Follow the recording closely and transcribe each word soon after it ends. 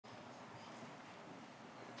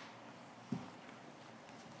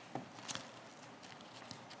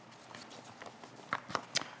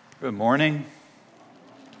Good morning.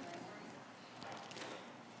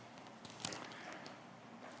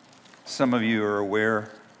 Some of you are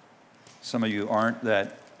aware, some of you aren't,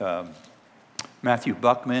 that Matthew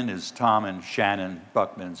Buckman is Tom and Shannon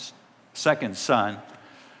Buckman's second son.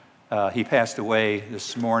 He passed away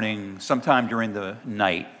this morning sometime during the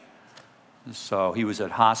night. So he was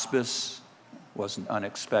at hospice, wasn't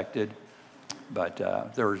unexpected, but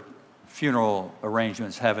their funeral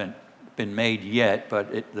arrangements haven't been made yet,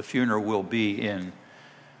 but the funeral will be in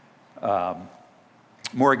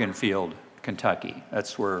Morganfield, Kentucky.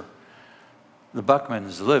 That's where the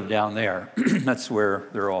Buckmans live down there. That's where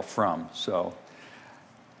they're all from.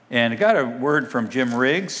 And I got a word from Jim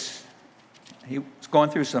Riggs. He was going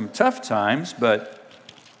through some tough times, but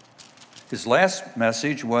his last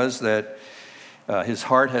message was that his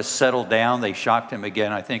heart has settled down. They shocked him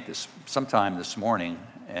again, I think, sometime this morning,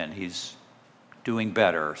 and he's doing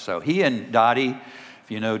better. So he and Dottie, if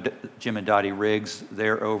you know Jim and Dottie Riggs,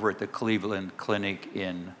 they're over at the Cleveland Clinic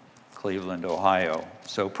in Cleveland, Ohio.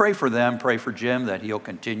 So pray for them, pray for Jim that he'll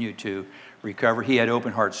continue to recover. He had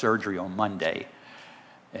open heart surgery on Monday,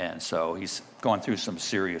 and so he's gone through some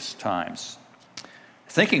serious times.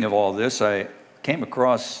 Thinking of all this, I came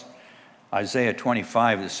across Isaiah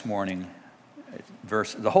 25 this morning.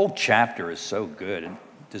 The whole chapter is so good and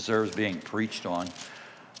deserves being preached on.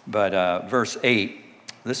 But verse 8,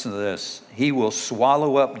 listen to this. He will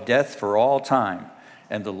swallow up death for all time,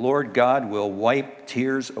 and the Lord God will wipe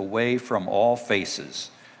tears away from all faces.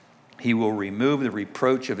 He will remove the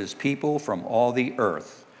reproach of his people from all the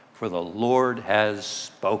earth, for the Lord has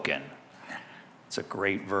spoken. It's a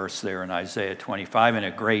great verse there in Isaiah 25 and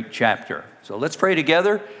a great chapter. So let's pray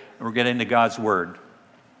together, and we'll get into God's word.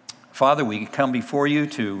 Father, we come before you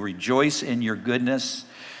to rejoice in your goodness.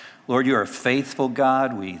 Lord, you are a faithful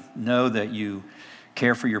God. We know that you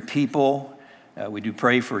care for your people. We do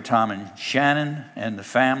pray for Tom and Shannon and the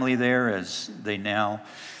family there as they now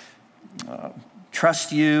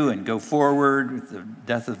trust you and go forward with the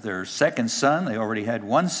death of their second son. They already had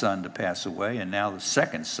one son to pass away, and now the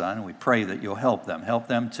second son. We pray that you'll help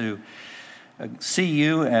them to see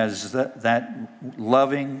you as that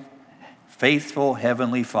loving, faithful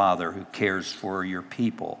Heavenly Father who cares for your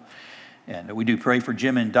people. And we do pray for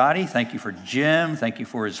Jim and Dottie. Thank you for Jim. Thank you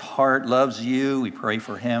for his heart, loves you. We pray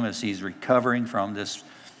for him as he's recovering from this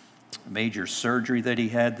major surgery that he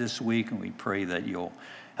had this week. And we pray that you'll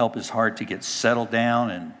help his heart to get settled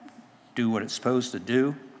down and do what it's supposed to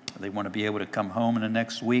do. They want to be able to come home in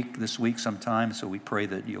this week sometime. So we pray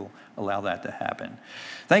that you'll allow that to happen.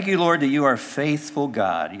 Thank you, Lord, that you are a faithful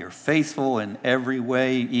God. You're faithful in every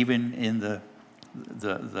way, even in the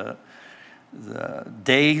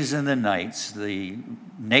days and the nights, the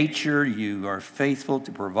nature. You are faithful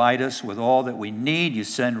to provide us with all that we need. You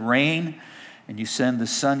send rain and you send the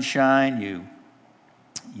sunshine.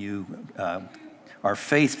 You are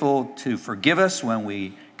faithful to forgive us when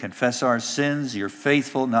we confess our sins. You're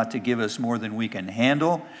faithful not to give us more than we can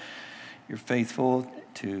handle. You're faithful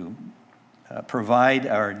to provide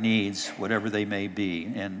our needs, whatever they may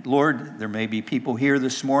be. And Lord, there may be people here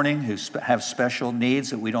this morning who have special needs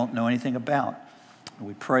that we don't know anything about.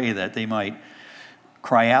 We pray that they might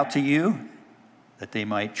cry out to you, that they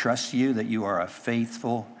might trust you, that you are a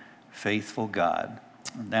faithful, faithful God.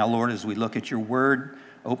 Now, Lord, as we look at your word,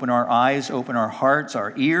 open our eyes, open our hearts,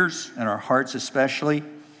 our ears, and our hearts especially,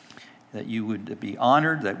 that you would be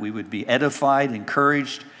honored, that we would be edified,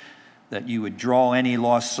 encouraged, that you would draw any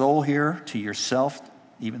lost soul here to yourself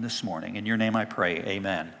even this morning. In your name I pray,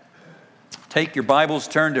 amen. Take your Bibles,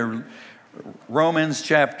 turn to Romans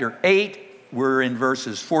chapter 8. We're in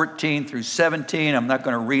verses 14 through 17. I'm not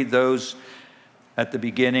going to read those at the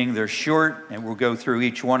beginning. They're short, and we'll go through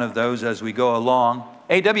each one of those as we go along.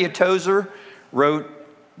 A.W. Tozer wrote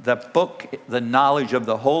the book, The Knowledge of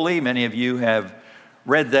the Holy. Many of you have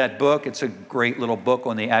read that book. It's a great little book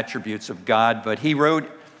on the attributes of God, but he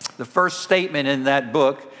wrote the first statement in that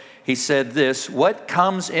book. He said this: what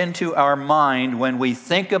comes into our mind when we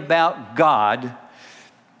think about God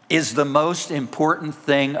is the most important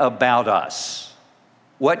thing about us.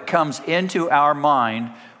 What comes into our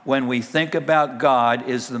mind when we think about God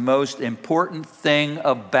is the most important thing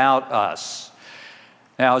about us.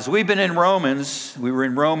 Now, as we've been in Romans, we were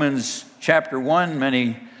in Romans chapter 1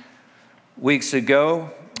 many weeks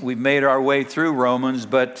ago. We've made our way through Romans,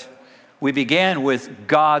 but we began with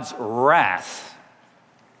God's wrath.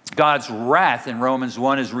 God's wrath in Romans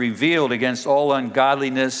 1 is revealed against all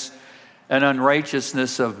ungodliness and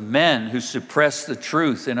unrighteousness of men who suppress the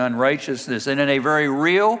truth in unrighteousness. And in a very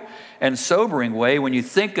real and sobering way, when you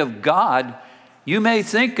think of God, you may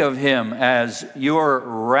think of him as your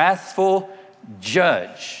wrathful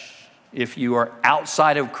judge. If you are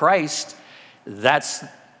outside of Christ, that's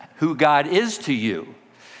who God is to you.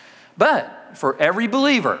 But for every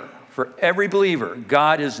believer,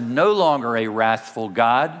 God is no longer a wrathful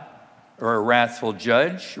God or a wrathful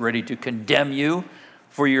judge ready to condemn you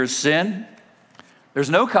for your sin. There's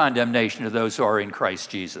no condemnation to those who are in Christ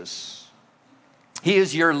Jesus. He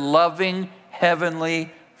is your loving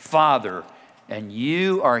heavenly Father, and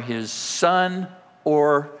you are his son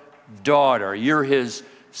or daughter. You're his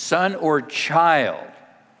son or child.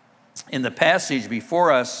 In the passage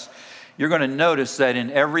before us, you're going to notice that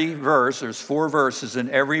in every verse, there's 4 verses, in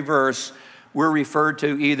every verse, we're referred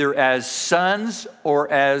to either as sons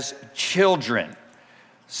or as children.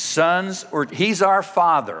 Sons, or he's our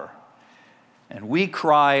Father, and we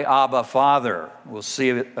cry, Abba, Father. We'll see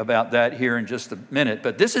about that here in just a minute.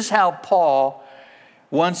 But this is how Paul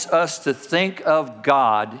wants us to think of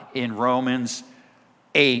God in Romans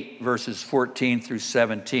 8, verses 14 through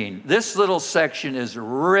 17. This little section is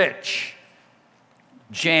rich,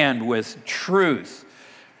 jammed with truth,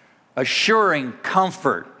 assuring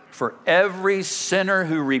comfort for every sinner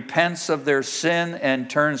who repents of their sin and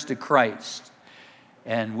turns to Christ.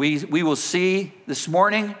 And we will see this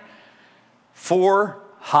morning 4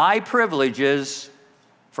 high privileges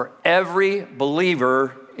for every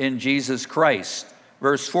believer in Jesus Christ.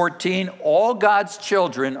 Verse 14, all God's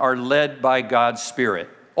children are led by God's Spirit,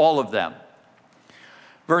 all of them.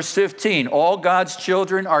 Verse 15, all God's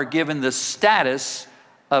children are given the status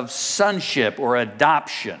of sonship or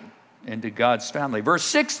adoption into God's family. Verse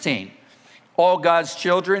 16, all God's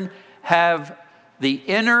children have the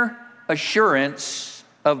inner assurance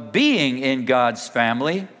of being in God's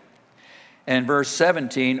family. And verse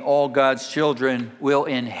 17, all God's children will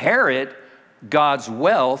inherit God's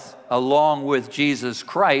wealth along with Jesus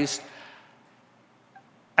Christ,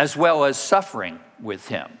 as well as suffering with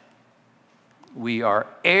him. We are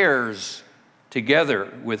heirs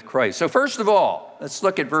together with Christ. So first of all, let's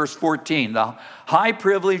look at verse 14, the high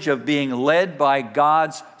privilege of being led by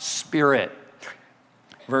God's Spirit.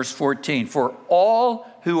 Verse 14, for all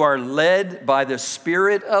who are led by the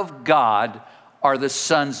Spirit of God are the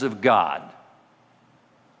sons of God.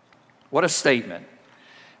 What a statement.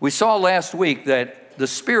 We saw last week that the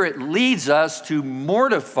Spirit leads us to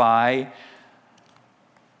mortify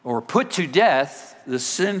or put to death the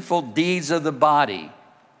sinful deeds of the body.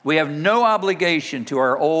 We have no obligation to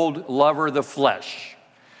our old lover, the flesh.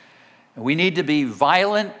 We need to be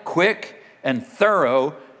violent, quick, and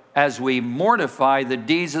thorough as we mortify the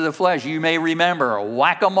deeds of the flesh. You may remember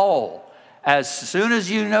whack-a-mole. As soon as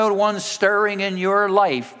you know one's stirring in your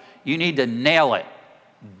life, you need to nail it,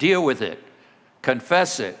 deal with it,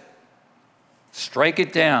 confess it, strike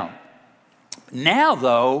it down. Now,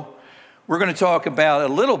 though, we're going to talk about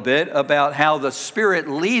a little bit about how the Spirit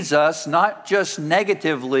leads us not just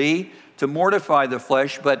negatively to mortify the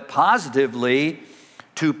flesh, but positively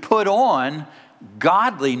to put on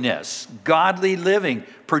godliness, godly living,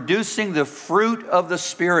 producing the fruit of the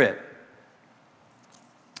Spirit,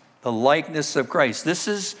 the likeness of Christ.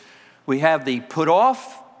 We have the put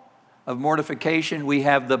off of mortification. We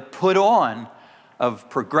have the put on of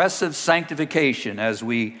progressive sanctification as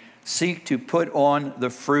we seek to put on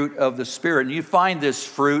the fruit of the Spirit. And you find this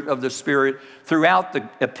fruit of the Spirit throughout the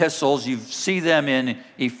epistles. You see them in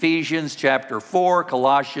Ephesians chapter 4,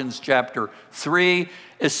 Colossians chapter 3,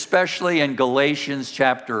 especially in Galatians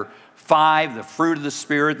chapter 5, the fruit of the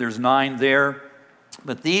Spirit. There's 9 there.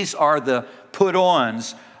 But these are the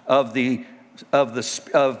put-ons of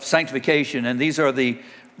sanctification, and these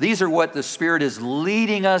are what the Spirit is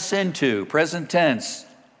leading us into, present tense,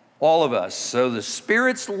 all of us. So the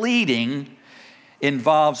Spirit's leading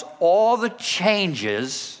involves all the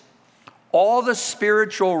changes, all the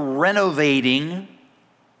spiritual renovating.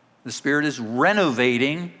 The Spirit is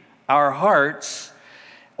renovating our hearts,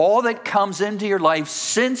 all that comes into your life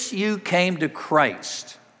since you came to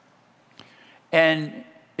Christ. And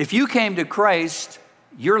if you came to Christ,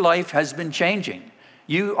 your life has been changing.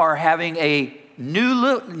 You are having a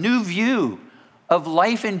new view of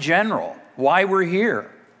life in general, why we're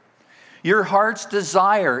here. Your heart's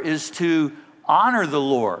desire is to honor the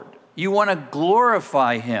Lord. You want to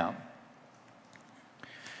glorify him.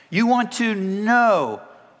 You want to know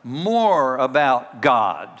more about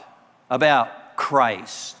God, about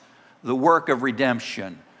Christ, the work of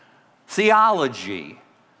redemption, theology,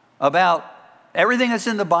 about everything that's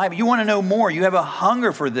in the Bible. You want to know more. You have a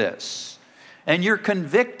hunger for this. And you're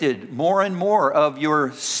convicted more and more of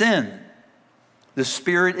your sin. The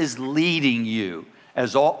Spirit is leading you,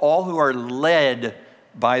 as all who are led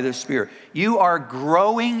by the Spirit. You are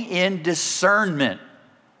growing in discernment.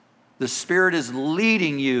 The Spirit is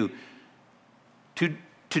leading you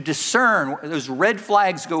to to discern. Those red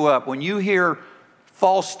flags go up when you hear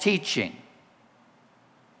false teaching.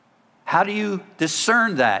 How do you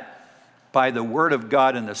discern that? By the Word of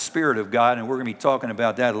God and the Spirit of God, and we're going to be talking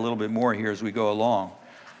about that a little bit more here as we go along.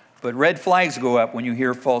 But red flags go up when you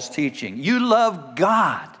hear false teaching. You love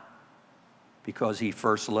God because He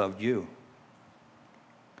first loved you.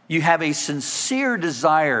 You have a sincere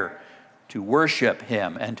desire to worship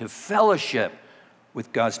Him and to fellowship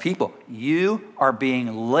with God's people. You are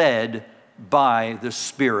being led by the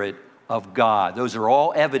Spirit of God. Those are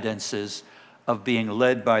all evidences of being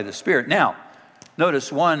led by the Spirit. Now,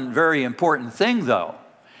 notice one very important thing, though.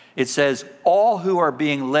 It says, all who are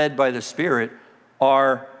being led by the Spirit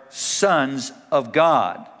are sons of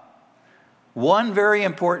God. One very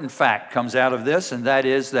important fact comes out of this, and that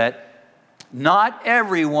is that not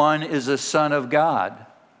everyone is a son of God.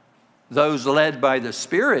 Those led by the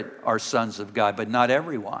Spirit are sons of God, but not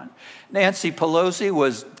everyone. Nancy Pelosi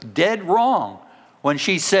was dead wrong when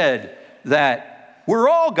she said that we're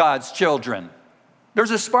all God's children.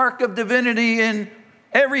 There's a spark of divinity in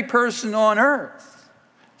every person on earth.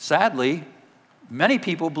 Sadly, many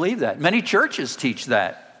people believe that. Many churches teach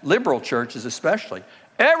that, liberal churches especially.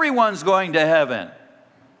 Everyone's going to heaven.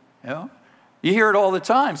 You know? You hear it all the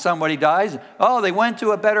time. Somebody dies. Oh, they went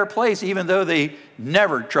to a better place, even though they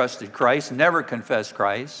never trusted Christ, never confessed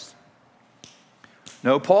Christ.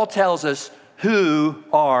 No, Paul tells us who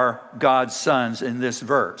are God's sons in this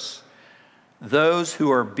verse. Those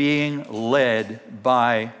who are being led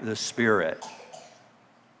by the Spirit.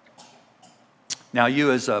 Now,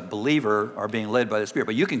 you as a believer are being led by the Spirit,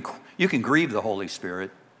 but you can grieve the Holy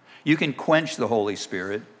Spirit. You can quench the Holy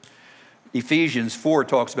Spirit. Ephesians 4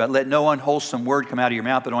 talks about, let no unwholesome word come out of your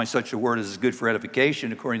mouth, but only such a word as is good for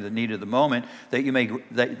edification, according to the need of the moment, that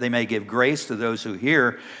they may give grace to those who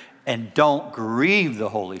hear, and don't grieve the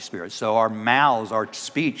Holy Spirit. So our mouths, our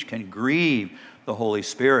speech can grieve the Holy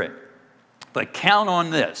Spirit. But count on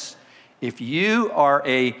this. If you are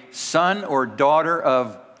a son or daughter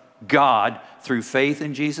of God through faith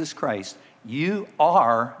in Jesus Christ, you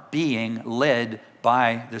are being led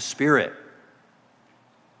by the Spirit.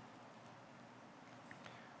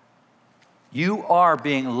 You are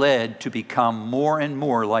being led to become more and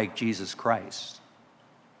more like Jesus Christ.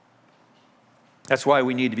 That's why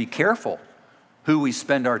we need to be careful who we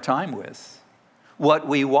spend our time with, what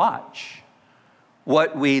we watch,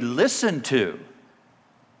 what we listen to,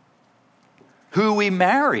 who we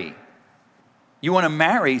marry. You want to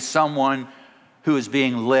marry someone who is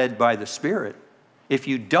being led by the Spirit. If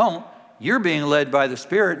you don't, you're being led by the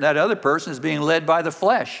Spirit, and that other person is being led by the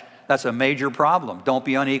flesh. That's a major problem. Don't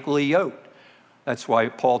be unequally yoked. That's why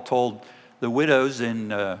Paul told the widows in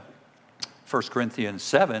 1 Corinthians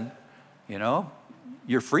 7, you know,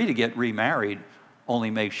 you're free to get remarried, only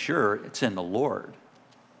make sure it's in the Lord.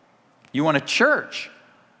 You want a church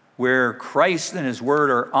where Christ and His Word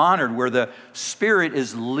are honored, where the Spirit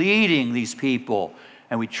is leading these people,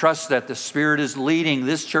 and we trust that the Spirit is leading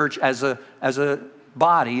this church as a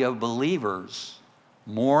body of believers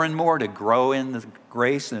more and more to grow in the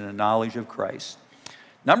grace and the knowledge of Christ.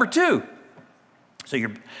 Number two,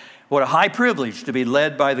 what a high privilege to be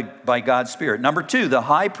led by God's Spirit. Number two, the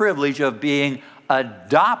high privilege of being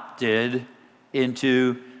adopted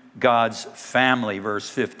into God's family, verse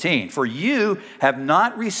 15. For you have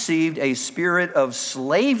not received a spirit of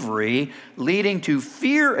slavery leading to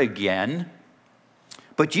fear again,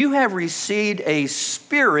 but you have received a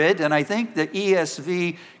spirit, and I think the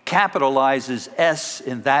ESV capitalizes S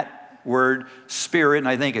in that word, spirit, and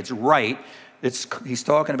I think it's right. He's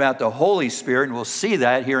talking about the Holy Spirit, and we'll see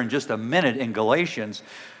that here in just a minute in Galatians.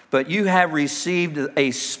 But you have received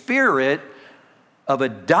a spirit of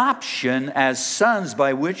adoption as sons,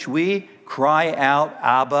 by which we cry out,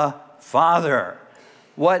 Abba, Father.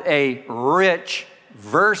 What a rich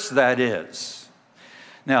verse that is.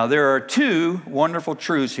 Now, there are two wonderful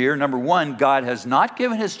truths here. Number one, God has not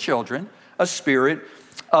given His children a spirit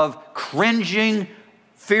of cringing,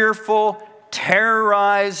 fearful,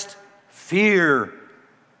 terrorized fear,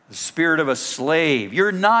 the spirit of a slave.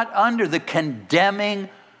 You're not under the condemning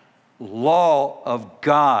law of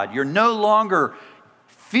God. You're no longer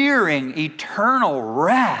fearing eternal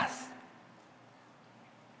wrath.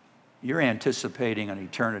 You're anticipating an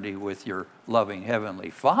eternity with your loving Heavenly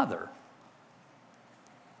Father.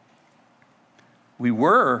 We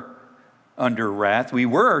were under wrath. We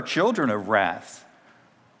were children of wrath.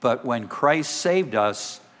 But when Christ saved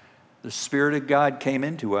us, the Spirit of God came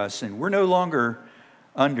into us, and we're no longer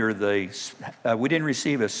under we didn't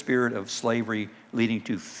receive a spirit of slavery leading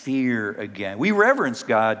to fear again. We reverence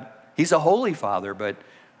God. He's a holy Father, but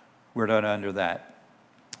we're not under that.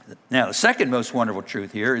 Now, the second most wonderful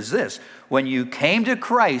truth here is this. When you came to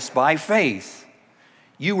Christ by faith,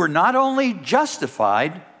 you were not only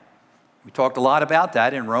justified, we talked a lot about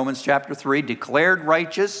that in Romans chapter 3, declared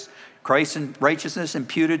righteous, Christ's righteousness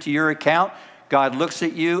imputed to your account. God looks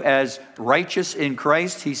at you as righteous in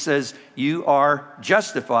Christ. He says you are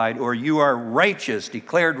justified, or you are righteous,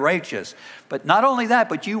 declared righteous. But not only that,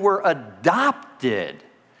 but you were adopted.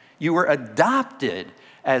 You were adopted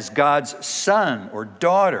as God's son or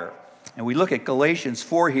daughter. And we look at Galatians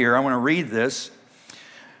 4 here. I want to read this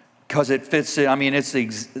because it fits in. I mean, it's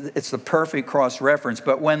the perfect cross-reference.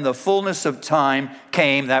 But when the fullness of time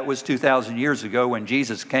came, that was 2,000 years ago when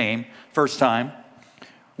Jesus came, first time.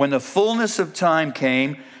 When the fullness of time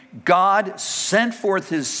came, God sent forth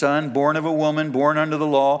his Son, born of a woman, born under the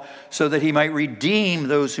law, so that he might redeem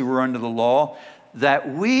those who were under the law,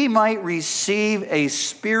 that we might receive a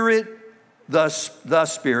spirit, the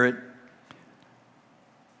Spirit,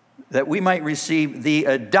 that we might receive the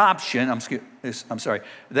adoption,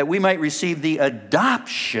 that we might receive the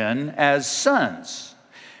adoption as sons.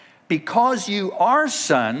 Because you are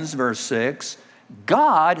sons, verse 6,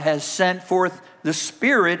 God has sent forth the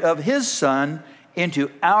Spirit of his Son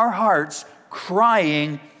into our hearts,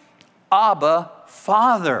 crying, Abba,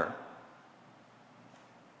 Father.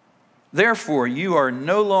 Therefore, you are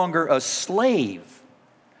no longer a slave,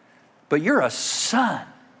 but you're a son.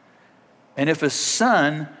 And if a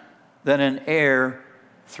son, then an heir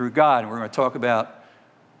through God. And we're going to talk about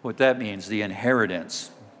what that means, the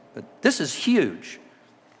inheritance. But this is huge,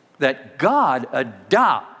 that God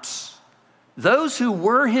adopts those who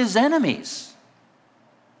were his enemies.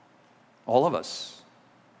 All of us,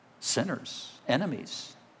 sinners,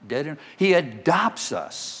 enemies, dead. He adopts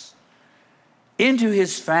us into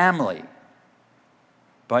his family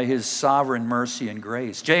by his sovereign mercy and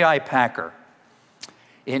grace. J.I. Packer,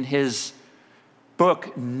 in his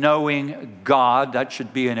book, Knowing God, that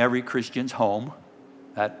should be in every Christian's home,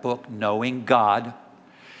 that book, Knowing God,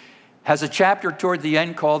 has a chapter toward the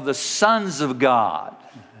end called The Sons of God.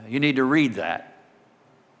 You need to read that.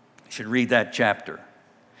 You should read that chapter.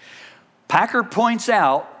 Packer points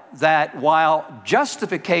out that while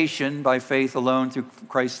justification by faith alone, through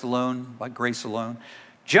Christ alone, by grace alone,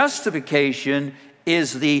 justification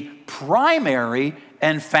is the primary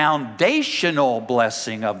and foundational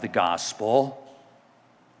blessing of the gospel,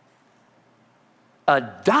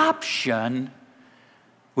 adoption,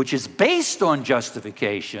 which is based on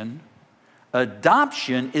justification,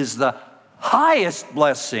 adoption is the highest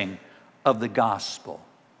blessing of the gospel.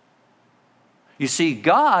 You see,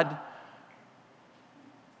 God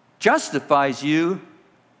justifies you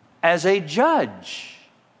as a judge.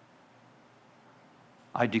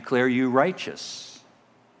 I declare you righteous.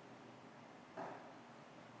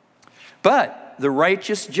 But the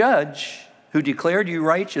righteous judge who declared you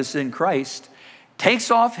righteous in Christ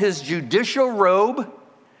takes off his judicial robe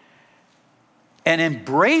and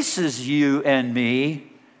embraces you and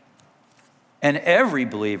me and every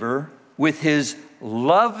believer with his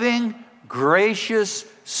loving, gracious,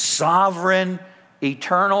 sovereign,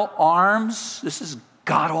 eternal arms. This is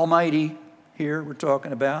God Almighty here we're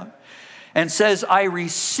talking about. And says, I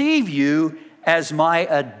receive you as my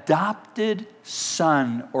adopted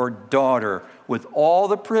son or daughter with all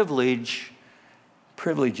the privileges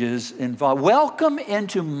involved. Welcome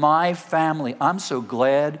into my family. I'm so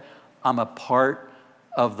glad I'm a part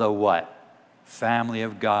of the what? Family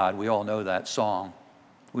of God. We all know that song.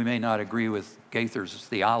 We may not agree with Gaither's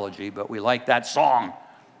theology, but we like that song.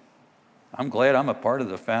 I'm glad I'm a part of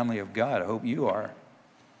the family of God. I hope you are.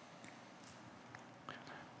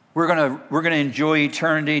 We're going to enjoy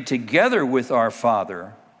eternity together with our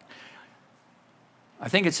Father. I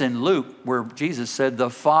think it's in Luke where Jesus said, the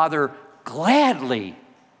Father gladly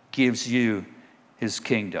gives you his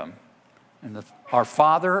kingdom. And our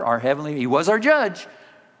Father, our heavenly, he was our judge.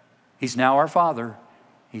 He's now our Father.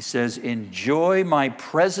 He says, enjoy my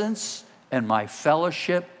presence and my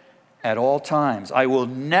fellowship at all times. I will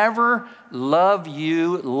never love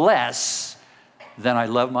you less than I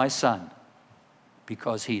love my Son,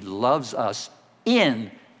 because he loves us in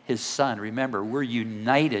his Son. Remember, we're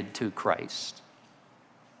united to Christ.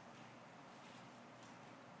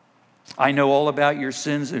 I know all about your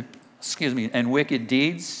sins, and wicked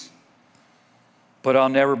deeds, but I'll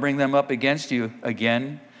never bring them up against you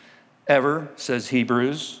again, ever, says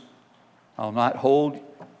Hebrews. I'll not hold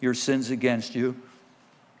your sins against you.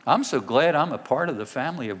 I'm so glad I'm a part of the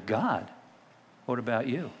family of God. What about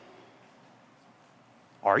you?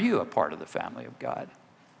 Are you a part of the family of God?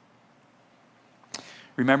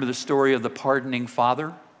 Remember the story of the pardoning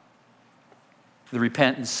father? The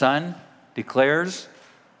repentant son declares,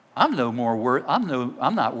 I'm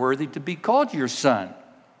not worthy to be called your son.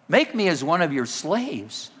 Make me as one of your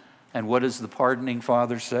slaves. And what does the pardoning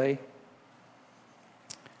father say?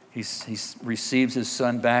 He receives his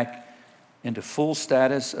son back into full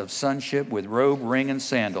status of sonship with robe, ring, and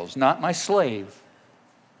sandals. Not my slave,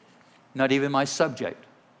 not even my subject,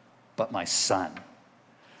 but my son.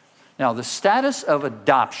 Now, the status of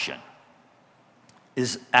adoption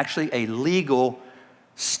is actually a legal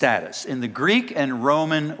status. In the Greek and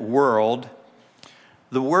Roman world,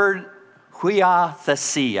 the word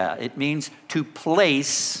huiothesia, it means to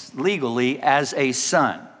place legally as a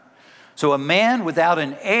son. So a man without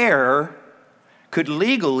an heir could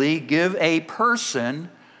legally give a person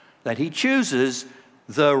that he chooses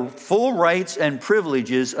the full rights and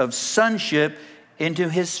privileges of sonship into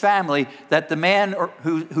his family that the man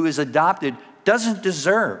who is adopted doesn't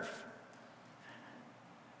deserve.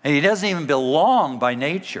 And he doesn't even belong by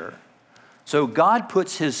nature. So God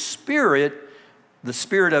puts his spirit, the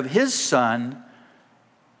spirit of his son,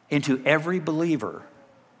 into every believer,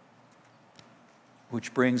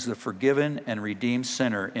 which brings the forgiven and redeemed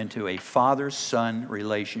sinner into a father-son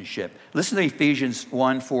relationship. Listen to Ephesians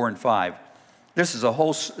 1, 4, and 5. This is a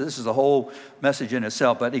whole message in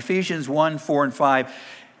itself, but Ephesians 1, 4, and 5,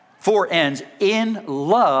 4 ends, in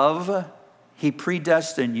love, he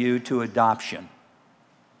predestined you to adoption.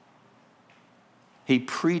 He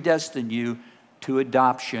predestined you to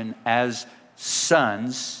adoption as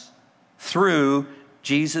sons through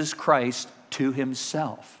Jesus Christ to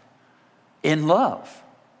himself. In love,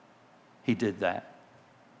 he did that.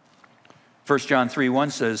 1 John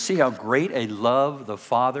 3:1 says, see how great a love the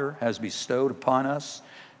Father has bestowed upon us,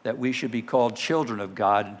 that we should be called children of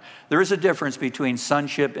God. There is a difference between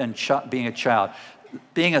sonship and being a child.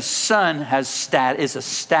 Being a son is a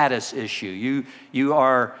status issue. You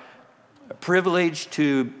are privileged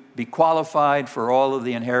to be qualified for all of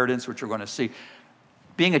the inheritance, which we're going to see.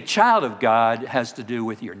 Being a child of God has to do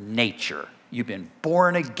with your nature. You've been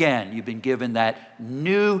born again. You've been given that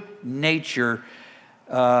new nature.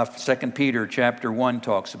 2 Peter chapter 1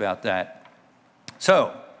 talks about that.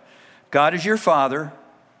 So, God is your Father.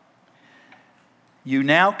 You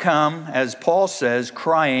now come, as Paul says,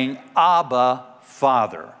 crying, Abba,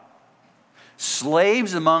 Father.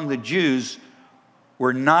 Slaves among the Jews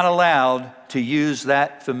were not allowed to use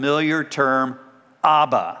that familiar term,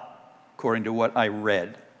 Abba, according to what I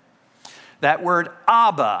read. That word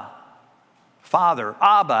Abba, Father,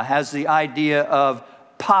 Abba, has the idea of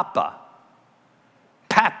Papa,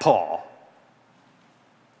 Papaw,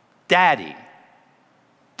 Daddy,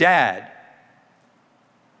 Dad.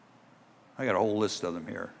 I got a whole list of them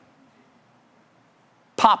here.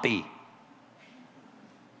 Poppy,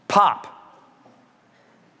 Pop.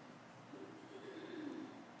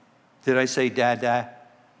 Did I say Dada?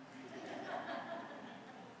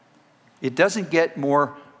 It doesn't get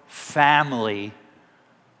more family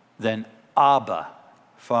than Abba,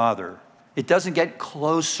 Father. It doesn't get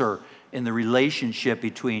closer in the relationship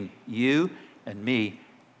between you and me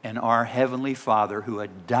and our Heavenly Father who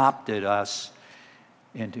adopted us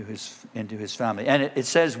into his family. And it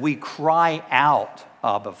says we cry out,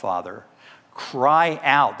 Abba, Father. Cry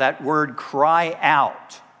out. That word cry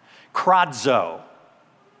out. Kradzo.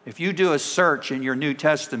 If you do a search in your New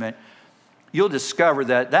Testament, you'll discover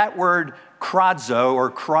that word kradzo, or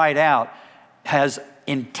cried out, has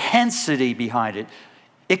intensity behind it.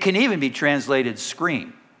 It can even be translated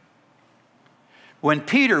scream. When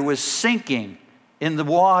Peter was sinking in the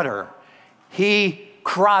water, he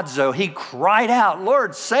cried out,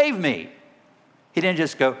 Lord, save me. He didn't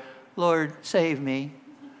just go, Lord, save me.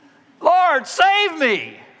 Lord, save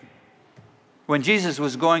me. When Jesus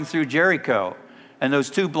was going through Jericho, and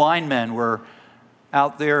those two blind men were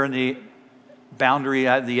out there in the boundary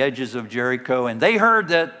at the edges of Jericho, and they heard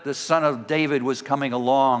that the Son of David was coming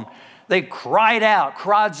along. They cried out,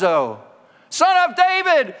 kradzo, Son of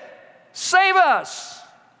David, save us.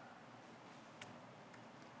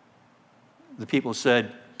 The people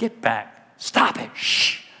said, get back, stop it,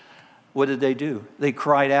 shh. What did they do? They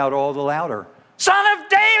cried out all the louder, Son of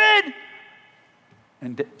David.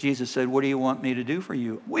 And Jesus said, what do you want me to do for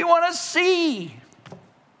you? We want to see.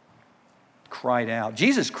 Cried out.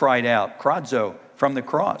 Jesus cried out, kradzo, from the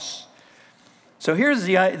cross. So here's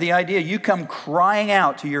the idea. You come crying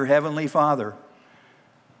out to your Heavenly Father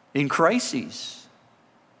in crises,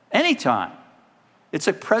 anytime. It's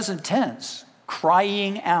a present tense,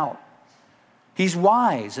 crying out. He's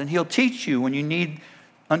wise, and he'll teach you when you need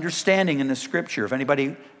understanding in the Scripture. If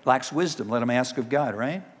anybody lacks wisdom, let him ask of God,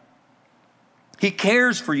 right? He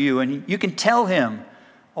cares for you, and you can tell him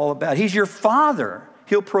all about it. He's your Father.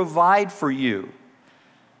 He'll provide for you.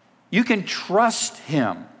 You can trust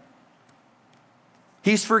him.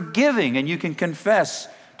 He's forgiving, and you can confess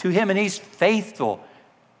to him, and he's faithful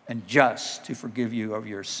and just to forgive you of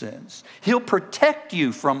your sins. He'll protect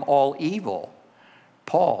you from all evil.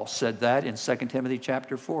 Paul said that in 2 Timothy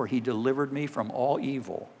chapter 4. He delivered me from all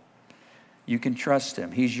evil. You can trust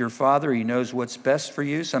him. He's your father. He knows what's best for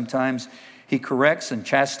you. Sometimes he corrects and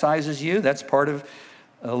chastises you. That's part of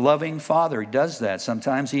a loving father. He does that.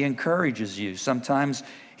 Sometimes he encourages you. Sometimes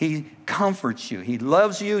he comforts you. He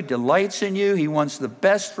loves you, delights in you. He wants the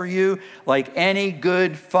best for you. Like any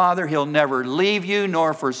good father, he'll never leave you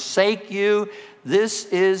nor forsake you. This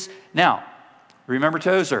is, now, remember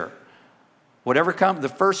Tozer. Whatever the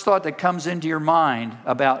first thought that comes into your mind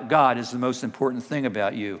about God is the most important thing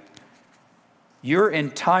about you. Your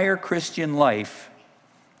entire Christian life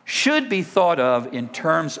should be thought of in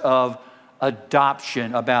terms of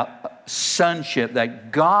adoption, about sonship,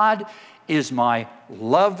 that God is my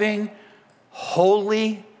loving,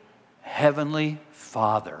 holy, heavenly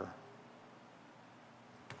Father.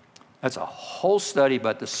 That's a whole study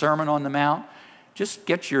about the Sermon on the Mount. Just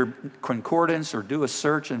get your concordance or do a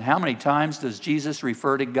search, and how many times does Jesus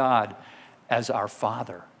refer to God as our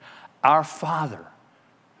Father? Our Father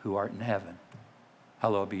who art in heaven.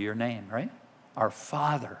 Hallowed be your name, right? Our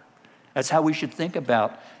Father. That's how we should think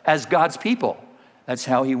about as God's people. That's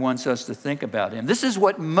how he wants us to think about him. This is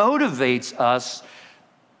what motivates us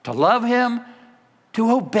to love him,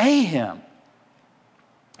 to obey him.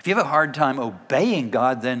 If you have a hard time obeying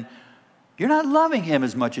God, then you're not loving him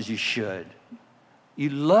as much as you should. You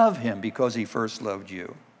love him because he first loved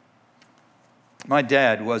you. My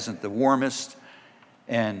dad wasn't the warmest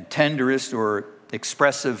and tenderest or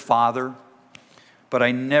expressive father, but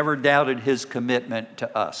I never doubted his commitment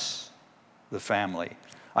to us, the family.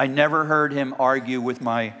 I never heard him argue with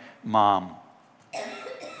my mom.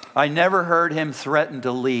 I never heard him threaten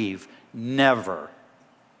to leave. Never.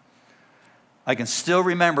 I can still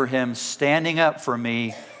remember him standing up for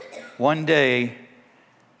me one day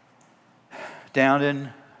down in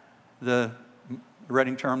the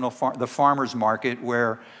Reading Terminal, the farmer's market,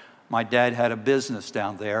 where my dad had a business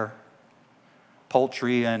down there,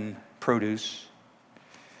 poultry and produce.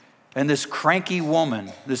 And this cranky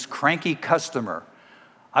woman, this cranky customer,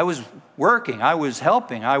 I was working, I was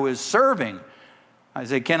helping, I was serving. I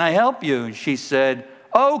said, "Can I help you?" And she said,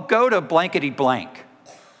 "Oh, go to blankety blank."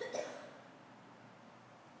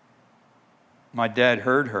 My dad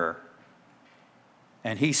heard her,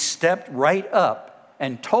 and he stepped right up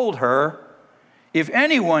and told her, "If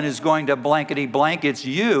anyone is going to blankety blank, it's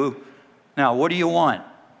you. Now, what do you want?"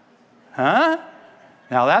 Huh?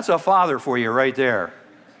 Now, that's a father for you right there.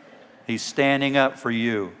 He's standing up for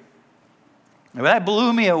you. Now, that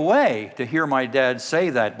blew me away to hear my dad say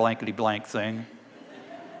that blankety blank thing.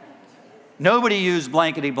 Nobody used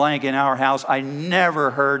blankety blank in our house. I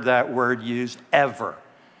never heard that word used ever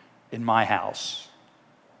in my house.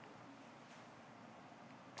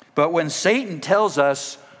 But when Satan tells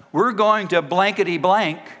us we're going to blankety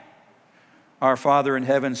blank, our Father in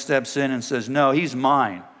heaven steps in and says, "No, he's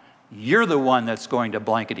mine. You're the one that's going to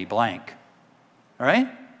blankety blank." All right?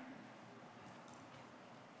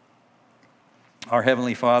 Our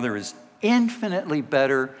Heavenly Father is infinitely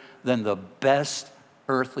better than the best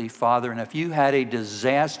earthly father. And if you had a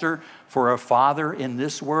disaster for a father in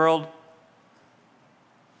this world,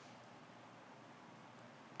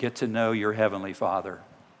 get to know your Heavenly Father.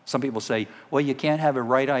 Some people say, well, you can't have a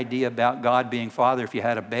right idea about God being Father if you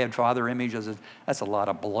had a bad father image. That's a lot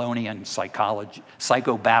of baloney and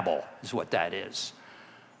psychobabble is what that is.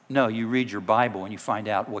 No, you read your Bible and you find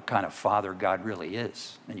out what kind of Father God really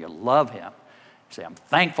is, and you love him. You say, I'm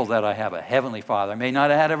thankful that I have a Heavenly Father. I may not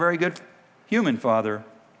have had a very good human father.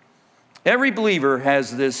 Every believer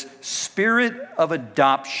has this spirit of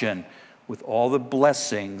adoption with all the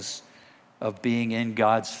blessings of being in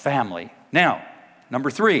God's family. Now,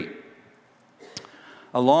 number 3,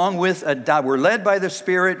 along with we're led by the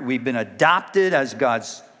Spirit. We've been adopted as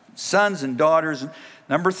God's sons and daughters.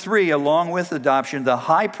 Number 3, along with adoption, the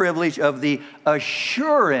high privilege of the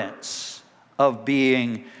assurance of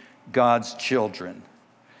being God's children.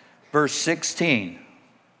 Verse 16,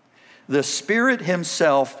 the Spirit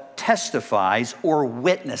himself testifies or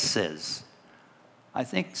witnesses. I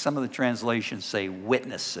think some of the translations say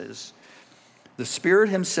witnesses. The Spirit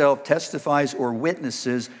himself testifies or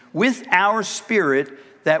witnesses with our spirit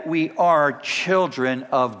that we are children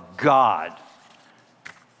of God.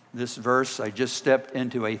 This verse, I just stepped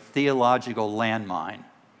into a theological landmine,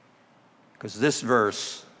 because this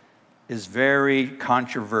verse is very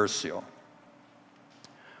controversial.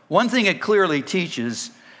 One thing it clearly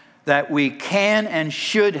teaches, that we can and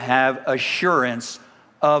should have assurance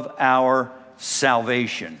of our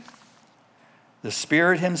salvation. The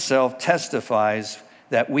Spirit himself testifies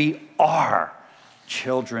that we are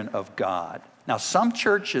children of God. Now, some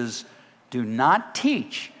churches do not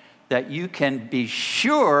teach that you can be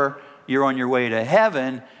sure you're on your way to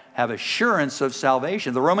heaven, have assurance of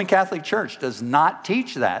salvation. The Roman Catholic Church does not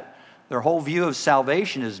teach that. Their whole view of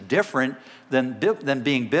salvation is different than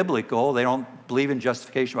being biblical. They don't believe in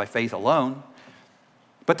justification by faith alone.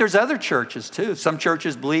 But there's other churches too. Some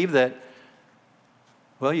churches believe that,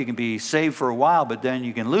 well, you can be saved for a while, but then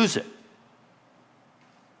you can lose it.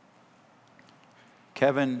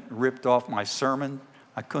 Kevin ripped off my sermon.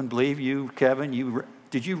 I couldn't believe you, Kevin.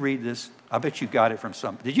 Did you read this? I bet you got it from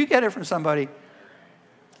somebody. Did you get it from somebody?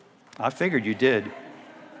 I figured you did.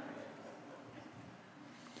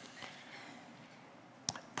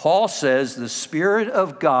 Paul says the Spirit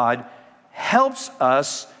of God helps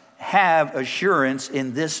us have assurance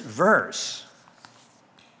in this verse.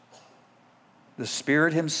 The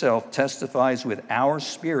Spirit himself testifies with our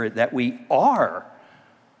spirit that we are.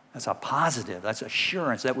 That's a positive. That's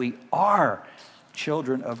assurance that we are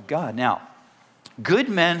children of God. Now, good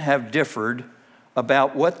men have differed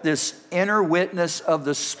about what this inner witness of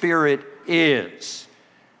the Spirit is.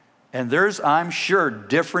 And there's, I'm sure,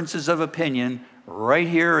 differences of opinion right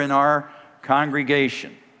here in our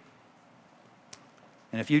congregation.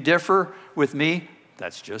 And if you differ with me,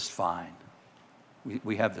 that's just fine.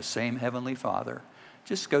 We have the same Heavenly Father.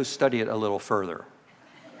 Just go study it a little further.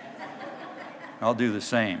 I'll do the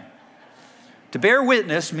same. To bear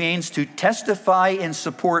witness means to testify in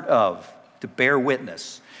support of, to bear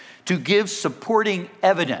witness, to give supporting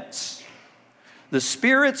evidence. The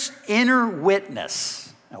Spirit's inner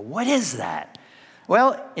witness. Now, what is that?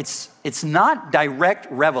 Well, it's not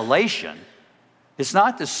direct revelation. It's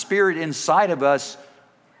not the Spirit inside of us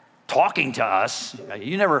talking to us.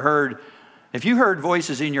 You never heard, if you heard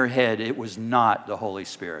voices in your head, it was not the Holy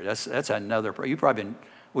Spirit. That's another, you probably been,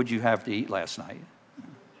 what'd you have to eat last night?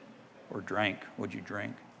 Or drank, what'd you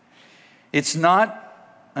drink? It's not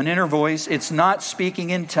an inner voice. It's not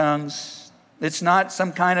speaking in tongues. It's not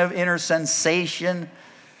some kind of inner sensation.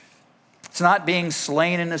 It's not being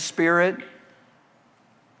slain in the Spirit.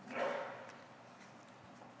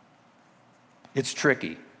 It's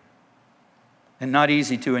tricky and not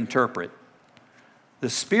easy to interpret. The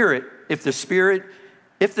Spirit, if the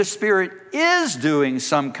Spirit is doing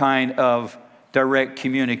some kind of direct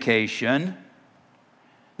communication,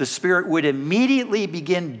 the Spirit would immediately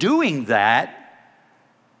begin doing that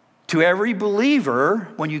to every believer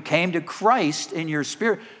when you came to Christ in your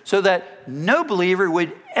spirit, so that no believer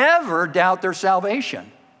would ever doubt their salvation.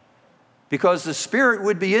 Because the Spirit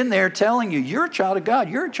would be in there telling you, you're a child of God,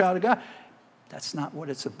 you're a child of God. That's not what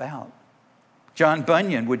it's about. John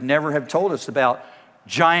Bunyan would never have told us about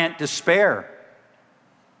giant despair,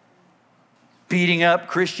 beating up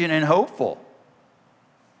Christian and hopeful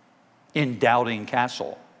in Doubting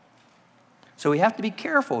Castle. So we have to be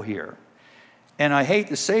careful here. And I hate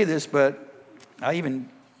to say this, but I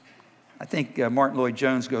think Martin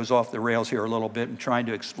Lloyd-Jones goes off the rails here a little bit in trying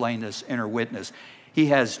to explain this inner witness. He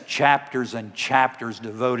has chapters and chapters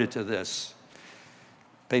devoted to this.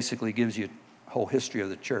 Basically gives you a whole history of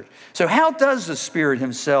the church. So how does the Spirit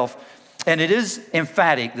himself, and it is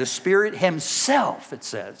emphatic, the Spirit himself, it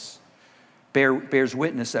says, bears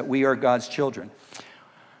witness that we are God's children.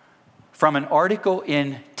 From an article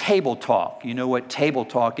in Table Talk. You know what Table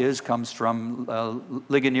Talk is? Comes from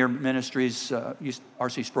Ligonier Ministries.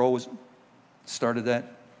 R.C. Sproul started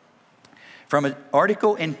that. From an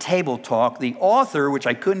article in Table Talk, the author, which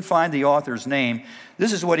I couldn't find the author's name,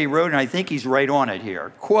 this is what he wrote, and I think he's right on it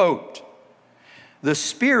here. Quote, "The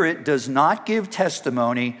Spirit does not give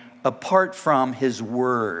testimony apart from His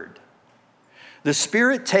Word. The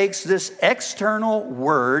Spirit takes this external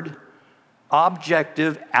word,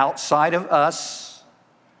 objective, outside of us,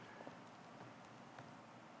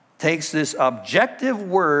 takes this objective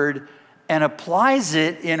word and applies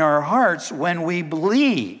it in our hearts when we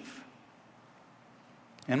believe."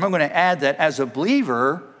 And I'm going to add that as a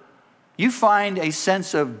believer, you find a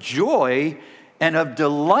sense of joy and of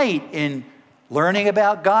delight in learning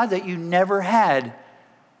about God that you never had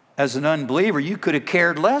as an unbeliever. You could have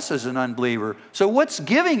cared less as an unbeliever. So what's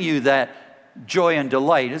giving you that joy and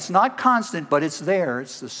delight? It's not constant, but it's there.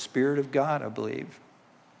 It's the Spirit of God, I believe.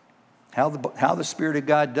 How the Spirit of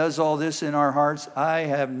God does all this in our hearts, I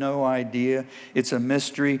have no idea. It's a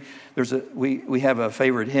mystery. We have a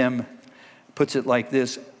favorite hymn, puts it like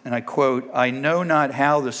this, and I quote, "I know not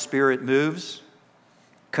how the Spirit moves,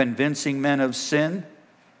 convincing men of sin,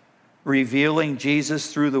 revealing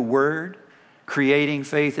Jesus through the Word, creating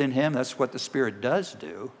faith in Him." That's what the Spirit does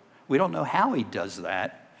do. We don't know how He does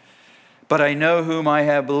that. "But I know whom I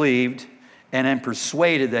have believed, and am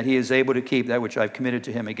persuaded that he is able to keep that which I've committed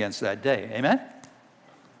to him against that day. Amen?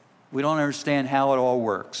 We don't understand how it all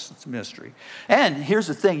works. It's a mystery. And here's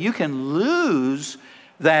the thing. You can lose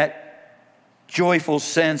that joyful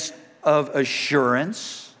sense of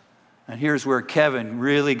assurance. And here's where Kevin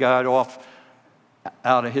really got off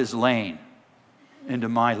out of his lane into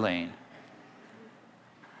my lane.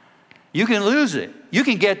 You can lose it. You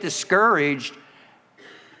can get discouraged,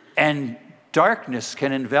 and darkness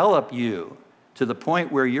can envelop you to the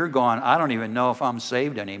point where you're going, I don't even know if I'm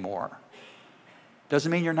saved anymore.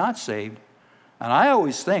 Doesn't mean you're not saved. And I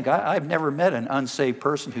always think, I've never met an unsaved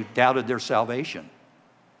person who doubted their salvation.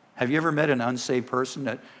 Have you ever met an unsaved person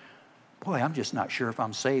that, boy, I'm just not sure if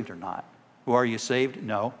I'm saved or not? Well, are you saved?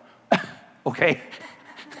 No. Okay.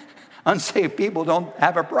 Unsaved people don't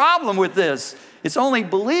have a problem with this. It's only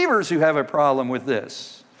believers who have a problem with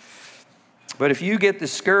this. But if you get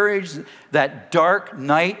discouraged, that dark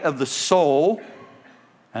night of the soul,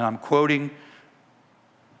 and I'm quoting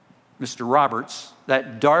Mr. Roberts,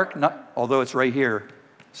 that dark night, although it's right here,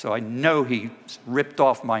 so I know he ripped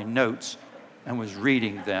off my notes and was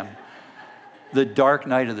reading them. The dark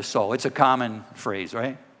night of the soul. It's a common phrase,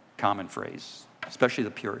 right? Common phrase, especially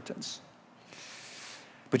the Puritans.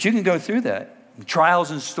 But you can go through that.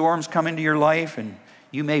 Trials and storms come into your life, and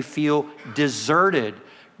you may feel deserted.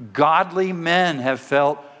 Godly men have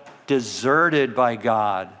felt deserted by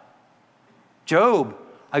God. Job,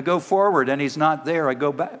 I go forward and he's not there. I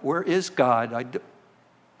go back. Where is God?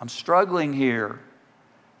 I'm struggling here.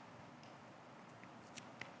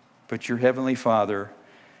 But your Heavenly Father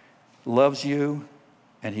loves you,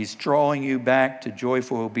 and he's drawing you back to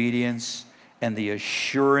joyful obedience and the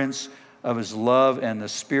assurance of his love, and the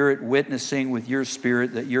Spirit witnessing with your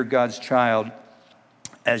spirit that you're God's child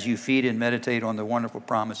as you feed and meditate on the wonderful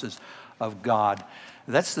promises of God.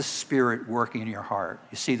 That's the Spirit working in your heart.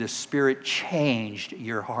 You see, the Spirit changed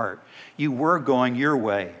your heart. You were going your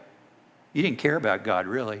way. You didn't care about God,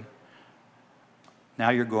 really.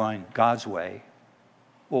 Now you're going God's way.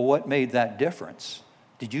 Well, what made that difference?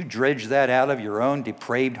 Did you dredge that out of your own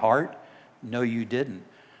depraved heart? No, you didn't.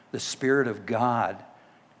 The Spirit of God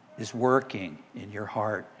is working in your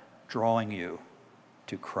heart, drawing you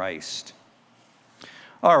to Christ.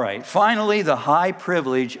 All right, finally, the high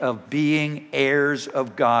privilege of being heirs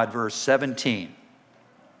of God, verse 17.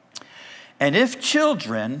 And if we're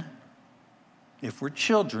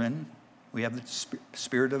children, we have the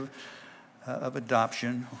spirit of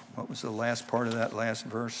adoption. What was the last part of that last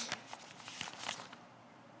verse?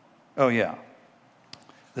 Oh, yeah.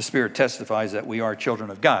 The Spirit testifies that we are children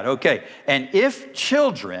of God. Okay, and if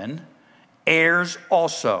children, heirs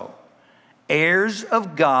also, heirs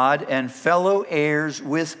of God and fellow heirs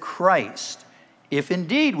with Christ, if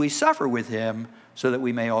indeed we suffer with him, so that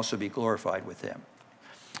we may also be glorified with him.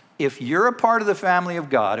 If you're a part of the family of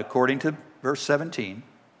God, according to verse 17,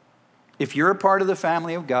 if you're a part of the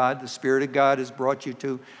family of God, the Spirit of God has brought you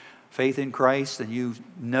to faith in Christ, and you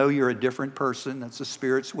know you're a different person, that's the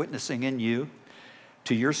Spirit's witnessing in you,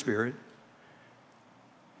 to your spirit.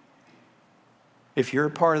 If you're a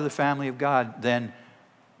part of the family of God, then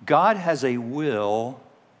God has a will,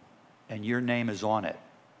 and your name is on it.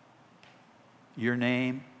 Your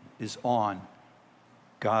name is on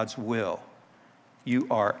God's will. You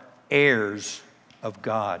are heirs of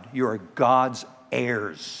God. You are God's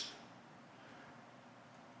heirs.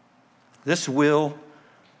 This will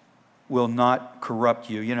not corrupt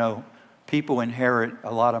you. You know, people inherit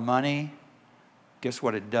a lot of money. Guess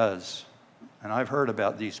what it does? And I've heard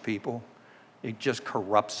about these people. It just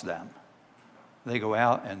corrupts them. They go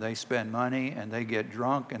out and they spend money and they get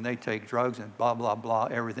drunk and they take drugs and blah, blah, blah,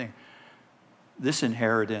 everything. This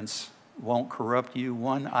inheritance won't corrupt you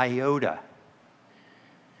one iota.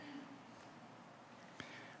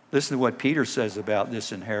 Listen to what Peter says about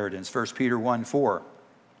this inheritance. 1 Peter 1:4.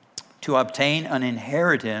 To obtain an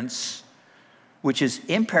inheritance which is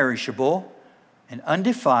imperishable and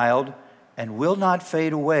undefiled and will not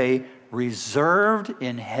fade away, reserved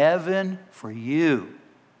in heaven for you.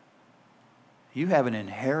 You have an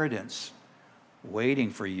inheritance waiting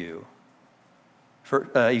for you. For,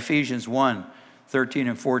 Ephesians 1:13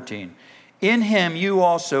 and 14. In him you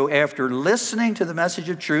also, after listening to the message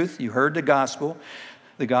of truth, you heard the gospel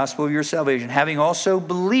of your salvation, having also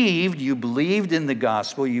believed, you believed in the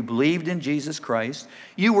gospel, you believed in Jesus Christ,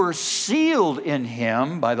 you were sealed in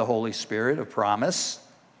him by the Holy Spirit of promise.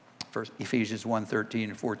 Ephesians 1:13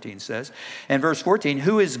 and 14 says. And verse 14,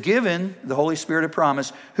 who is given, the Holy Spirit of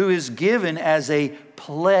promise, who is given as a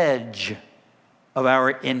pledge of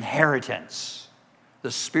our inheritance.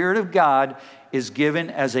 The Spirit of God is given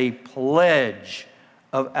as a pledge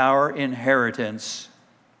of our inheritance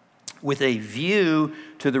with a view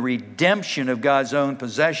to the redemption of God's own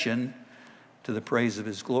possession to the praise of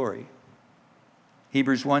his glory.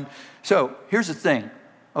 Hebrews 1. So here's the thing.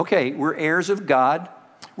 Okay, we're heirs of God.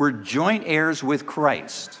 We're joint heirs with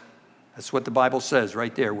Christ. That's what the Bible says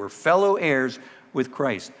right there. We're fellow heirs with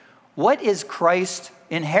Christ. What is Christ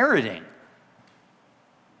inheriting?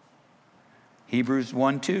 Hebrews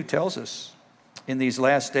 1:2 tells us, in these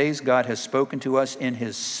last days, God has spoken to us in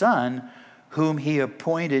his Son, whom he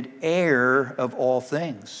appointed heir of all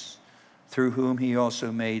things, through whom he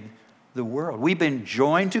also made the world. We've been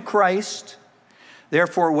joined to Christ.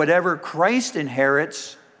 Therefore, whatever Christ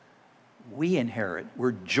inherits, we inherit.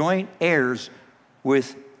 We're joint heirs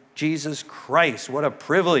with Jesus Christ. What a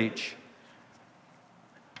privilege.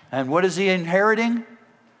 And what is he inheriting?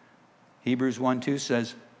 Hebrews 1:2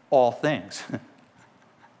 says, all things.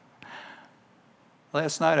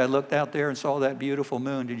 Last night I looked out there and saw that beautiful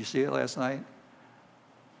moon. Did you see it last night?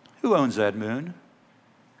 Who owns that moon?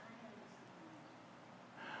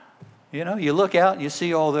 You know, you look out and you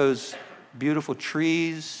see all those beautiful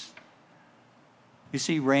trees. You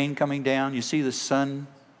see rain coming down. You see the sun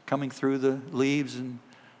coming through the leaves. And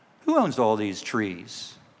who owns all these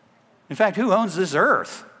trees? In fact, who owns this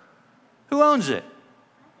earth? Who owns it?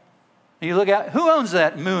 And you look out, who owns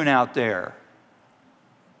that moon out there?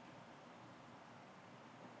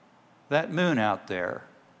 That moon out there.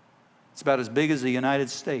 It's about as big as the United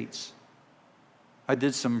States. I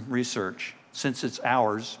did some research. Since it's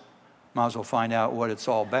ours, might as well find out what it's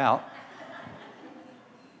all about.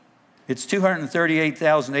 It's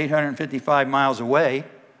 238,855 miles away.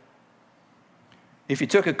 If you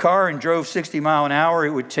took a car and drove 60 miles an hour,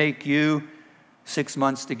 it would take you 6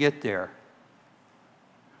 months to get there.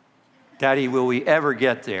 Daddy, will we ever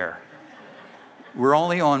get there? We're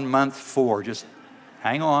only on month 4. Just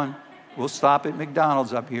hang on. We'll stop at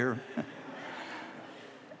McDonald's up here.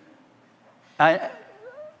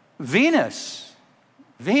 Venus.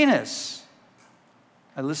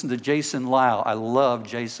 I listened to Jason Lyle. I love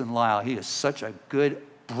Jason Lyle. He is such a good,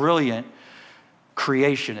 brilliant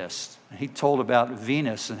creationist. He told about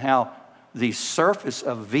Venus and how the surface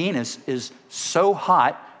of Venus is so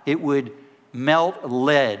hot it would melt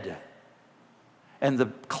lead. And the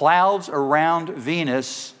clouds around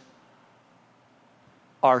Venus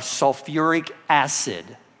are sulfuric acid.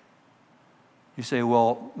 You say,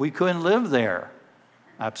 well, we couldn't live there.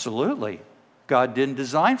 Absolutely. God didn't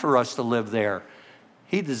design for us to live there.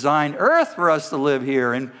 He designed earth for us to live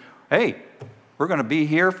here. And hey, we're going to be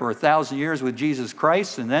here for 1,000 years with Jesus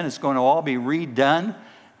Christ, and then it's going to all be redone,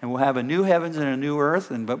 and we'll have a new heavens and a new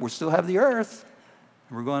earth, but we'll still have the earth.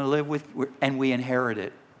 And we're going to live with, and we inherit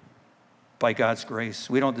it by God's grace.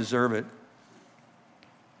 We don't deserve it.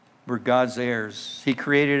 We're God's heirs. He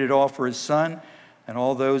created it all for his Son and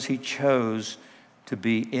all those he chose to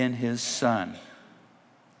be in his Son.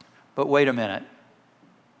 But wait a minute.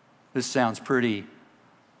 This sounds pretty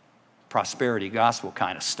prosperity gospel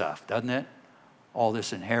kind of stuff, doesn't it? All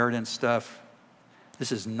this inheritance stuff.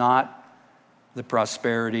 This is not the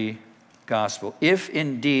prosperity gospel. If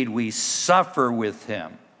indeed we suffer with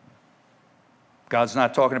him. God's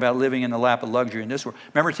not talking about living in the lap of luxury in this world.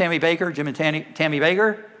 Remember Tammy Baker, Jim and Tammy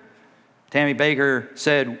Baker? Tammy Baker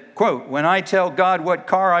said, quote, when I tell God what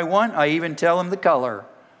car I want, I even tell him the color.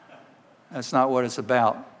 That's not what it's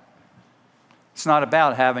about. It's not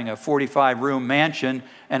about having a 45-room mansion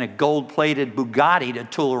and a gold-plated Bugatti to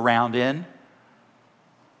tool around in.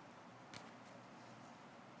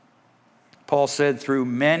 Paul said, through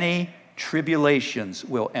many tribulations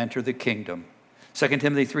we'll enter the kingdom. 2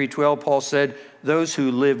 Timothy 3:12, Paul said, those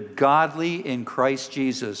who live godly in Christ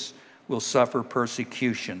Jesus will suffer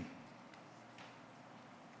persecution.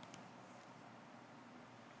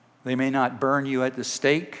 They may not burn you at the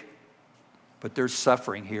stake, but there's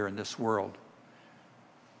suffering here in this world.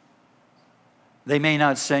 They may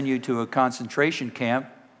not send you to a concentration camp.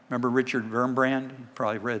 Remember Richard Wurmbrand? You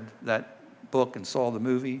probably read that book and saw the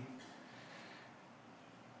movie.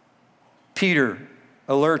 Peter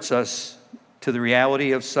alerts us to the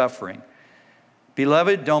reality of suffering.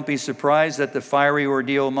 Beloved, don't be surprised at the fiery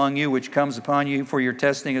ordeal among you, which comes upon you for your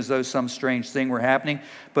testing as though some strange thing were happening.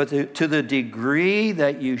 But to the degree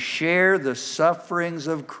that you share the sufferings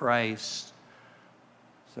of Christ.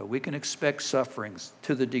 So we can expect sufferings.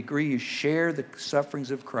 To the degree you share the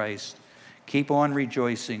sufferings of Christ, keep on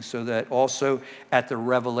rejoicing so that also at the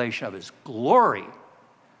revelation of his glory,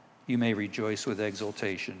 you may rejoice with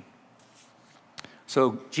exultation.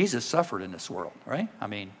 So Jesus suffered in this world, right? I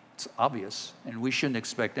mean, it's obvious, and we shouldn't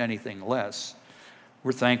expect anything less.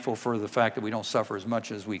 We're thankful for the fact that we don't suffer as much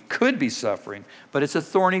as we could be suffering, but it's a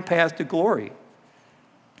thorny path to glory.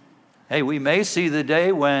 Hey, we may see the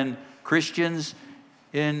day when Christians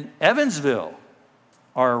in Evansville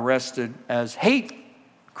are arrested as hate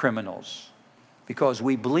criminals because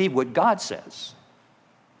we believe what God says.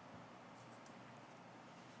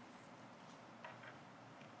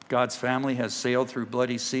 God's family has sailed through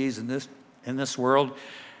bloody seas in this world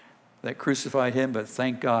that crucified him, but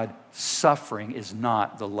thank God, suffering is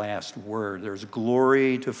not the last word. There's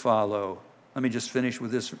glory to follow. Let me just finish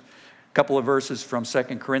with this couple of verses from 2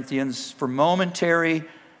 Corinthians. For momentary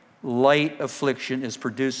light affliction is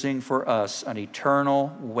producing for us an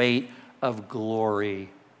eternal weight of glory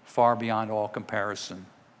far beyond all comparison.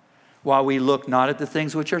 While we look not at the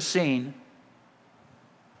things which are seen,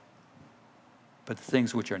 but the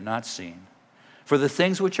things which are not seen. For the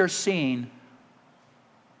things which are seen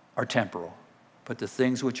are temporal, but the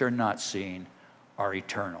things which are not seen are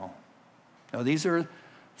eternal. Now, these are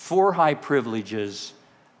 4 high privileges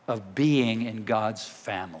of being in God's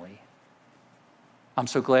family. I'm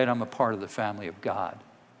so glad I'm a part of the family of God.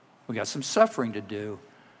 We got some suffering to do,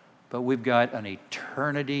 but we've got an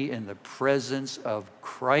eternity in the presence of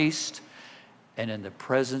Christ and in the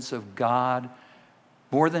presence of God.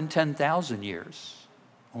 More than 10,000 years.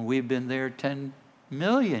 When we've been there 10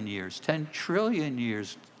 million years, 10 trillion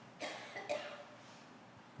years.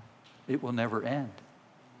 It will never end.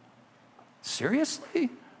 Seriously?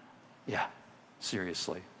 Yeah,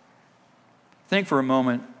 seriously. Think for a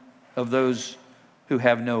moment of those who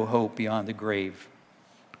have no hope beyond the grave,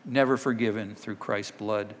 never forgiven through Christ's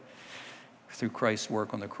blood, through Christ's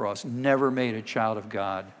work on the cross, never made a child of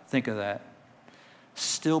God. Think of that.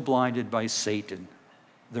 Still blinded by Satan,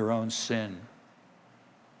 their own sin.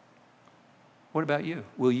 What about you?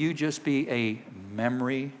 Will you just be a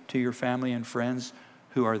memory to your family and friends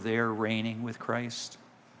who are there reigning with Christ?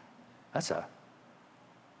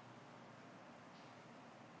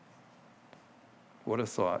 What a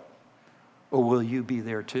thought. Or will you be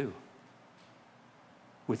there too?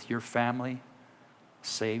 With your family,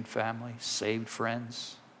 saved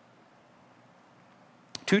friends?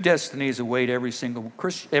 2 destinies await every single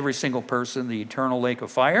person: the eternal lake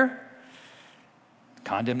of fire,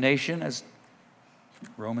 condemnation, as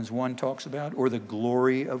Romans 1 talks about, or the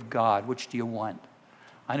glory of God. Which do you want?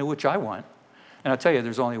 I know which I want. And I'll tell you,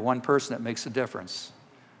 there's only one person that makes a difference.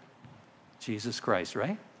 Jesus Christ,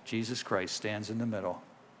 right? Jesus Christ stands in the middle.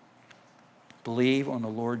 Believe on the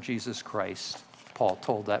Lord Jesus Christ. Paul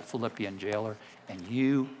told that Philippian jailer, and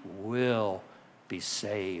you will be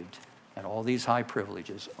saved. And all these high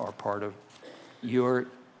privileges are part of your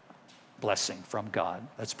blessing from God.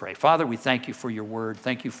 Let's pray. Father, we thank you for your word.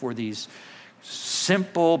 Thank you for these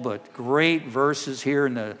simple but great verses here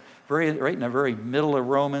right in the very middle of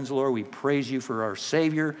Romans. Lord, we praise you for our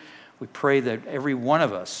Savior. We pray that every one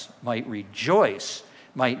of us might rejoice,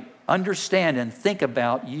 might understand and think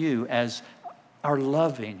about you as our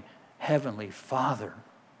loving Heavenly Father.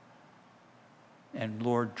 And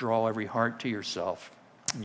Lord, draw every heart to yourself.